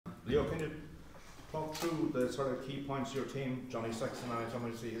Leo, can you talk through the sort of key points of your team? Johnny Sexton, anytime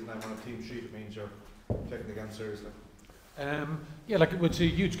I see his name on a team sheet, it means you're taking the game seriously. Yeah, like it's a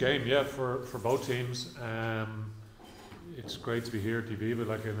huge game, yeah, for both teams. It's great to be here at TV, but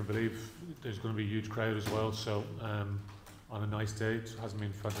like, and I believe there's going to be a huge crowd as well. So on a nice day, it hasn't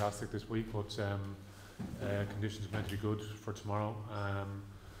been fantastic this week, but conditions are meant to be good for tomorrow.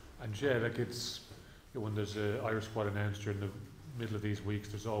 And yeah, like it's when there's an Irish squad announced during the middle of these weeks,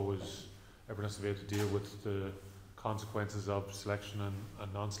 there's always everyone has to be able to deal with the consequences of selection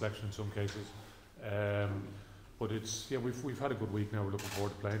and non-selection in some cases. But it's we've had a good week now. We're looking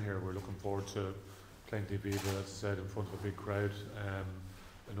forward to playing here. We're looking forward to playing TV, but as I said, in front of a big crowd.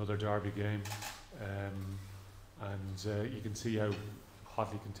 Another derby game, and you can see how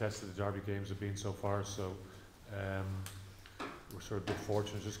hotly contested the derby games have been so far. So we're sort of a bit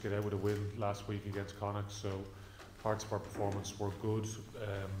fortunate to just get out with a win last week against Connacht. So parts of our performance were good.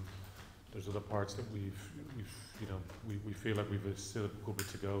 There's other parts that we feel like we've still a good bit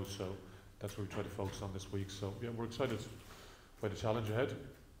to go. So that's what we try to focus on this week. So yeah, we're excited by the challenge ahead.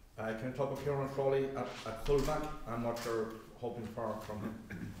 Can you talk about Kieran Crowley at fullback and what you're hoping for from him?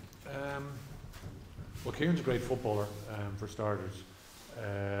 Well, Kieran's a great footballer, for starters.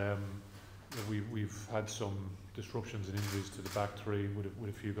 We've had some disruptions and injuries to the back three with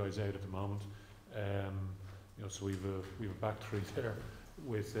a few guys out at the moment. So we've a back three there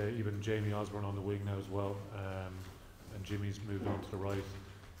with even Jamie Osborne on the wing now as well, and Jimmy's moved on to the right,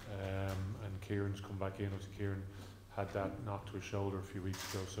 and Kieran's come back in. Kieran had that knock to his shoulder a few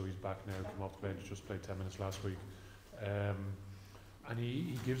weeks ago, so he's back now, come off the bench, just played 10 minutes last week. And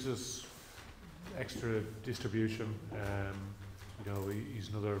he gives us extra distribution. He's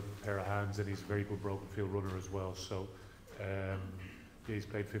another pair of hands, and he's a very good broken field runner as well. So he's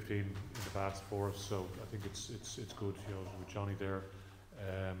played 15 in the past for us, so I think it's good. With Johnny there,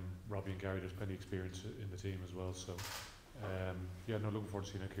 Robbie and Gary, there's plenty of experience in the team as well. So looking forward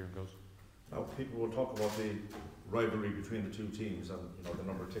to seeing how Kieran goes. Now, people will talk about the rivalry between the two teams and the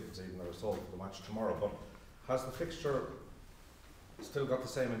number of tickets even that are sold for the match tomorrow. But has the fixture still got the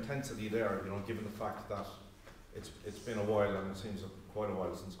same intensity there? Given the fact that it's been a while, and it seems quite a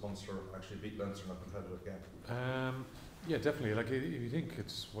while since Munster actually beat Leinster in a competitive game. Yeah, definitely. Like if you think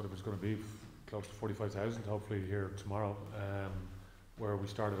it's what it was going to be, close to 45,000, hopefully here tomorrow. Where we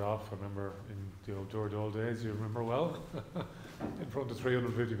started off, I remember in the old days. You remember well, in front of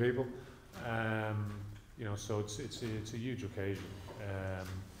 350 people. So it's a huge occasion.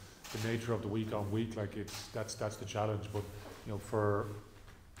 The nature of the week on week, like that's the challenge. But I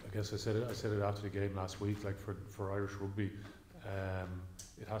guess I said it after the game last week. Like for Irish rugby,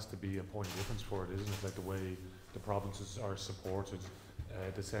 it has to be a point of difference for it, isn't it? Like the way the provinces are supported,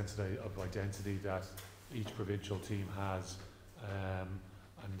 the sense of identity that each provincial team has,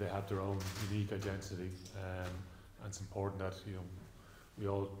 and they have their own unique identity. And it's important that we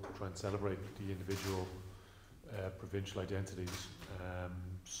all try and celebrate the individual provincial identities.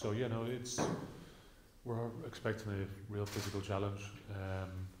 We're expecting a real physical challenge.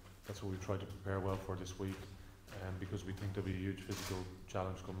 That's what we've tried to prepare well for this week, because we think there'll be a huge physical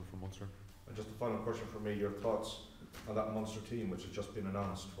challenge coming from Munster. And just a final question for me: your thoughts on that Munster team, which has just been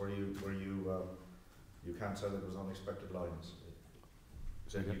announced, where you can't say that it was unexpected lines.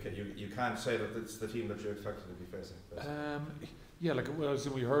 You can't say that it's the team that you expected to be facing.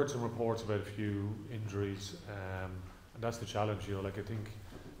 We heard some reports about a few injuries, and that's the challenge. I think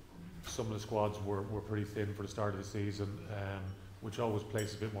some of the squads were pretty thin for the start of the season, which always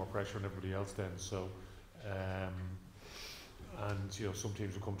places a bit more pressure on everybody else then. So, some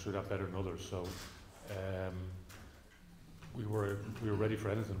teams will come through that better than others. So, we were ready for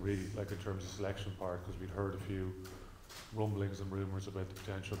anything really, like in terms of selection part, because we'd heard a few rumblings and rumours about the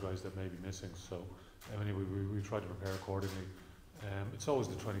potential guys that may be missing. So, anyway, we tried to prepare accordingly. It's always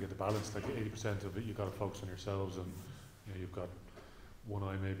trying to get the balance. Like 80% of it, you've got to focus on yourselves, and you've got one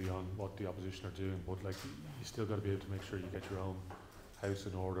eye maybe on what the opposition are doing, but like you still got to be able to make sure you get your own house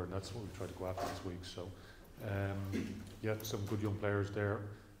in order, and that's what we tried to go after this week. So, some good young players there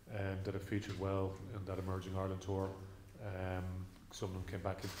that have featured well in that emerging Ireland tour. Some of them came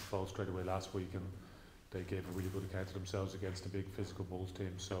back into the fold straight away last week, and they gave a really good account of themselves against a big physical Bulls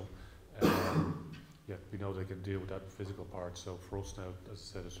team. So, we know they can deal with that physical part. So for us now, as I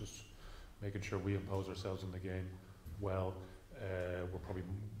said, it's just making sure we impose ourselves in the game well. We'll probably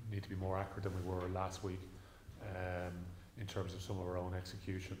need to be more accurate than we were last week in terms of some of our own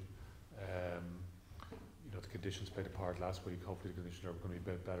execution. The conditions played a part last week. Hopefully the conditions are going to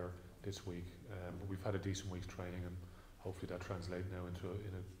be a bit better this week. But we've had a decent week's training, and hopefully that translates now into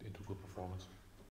a good performance.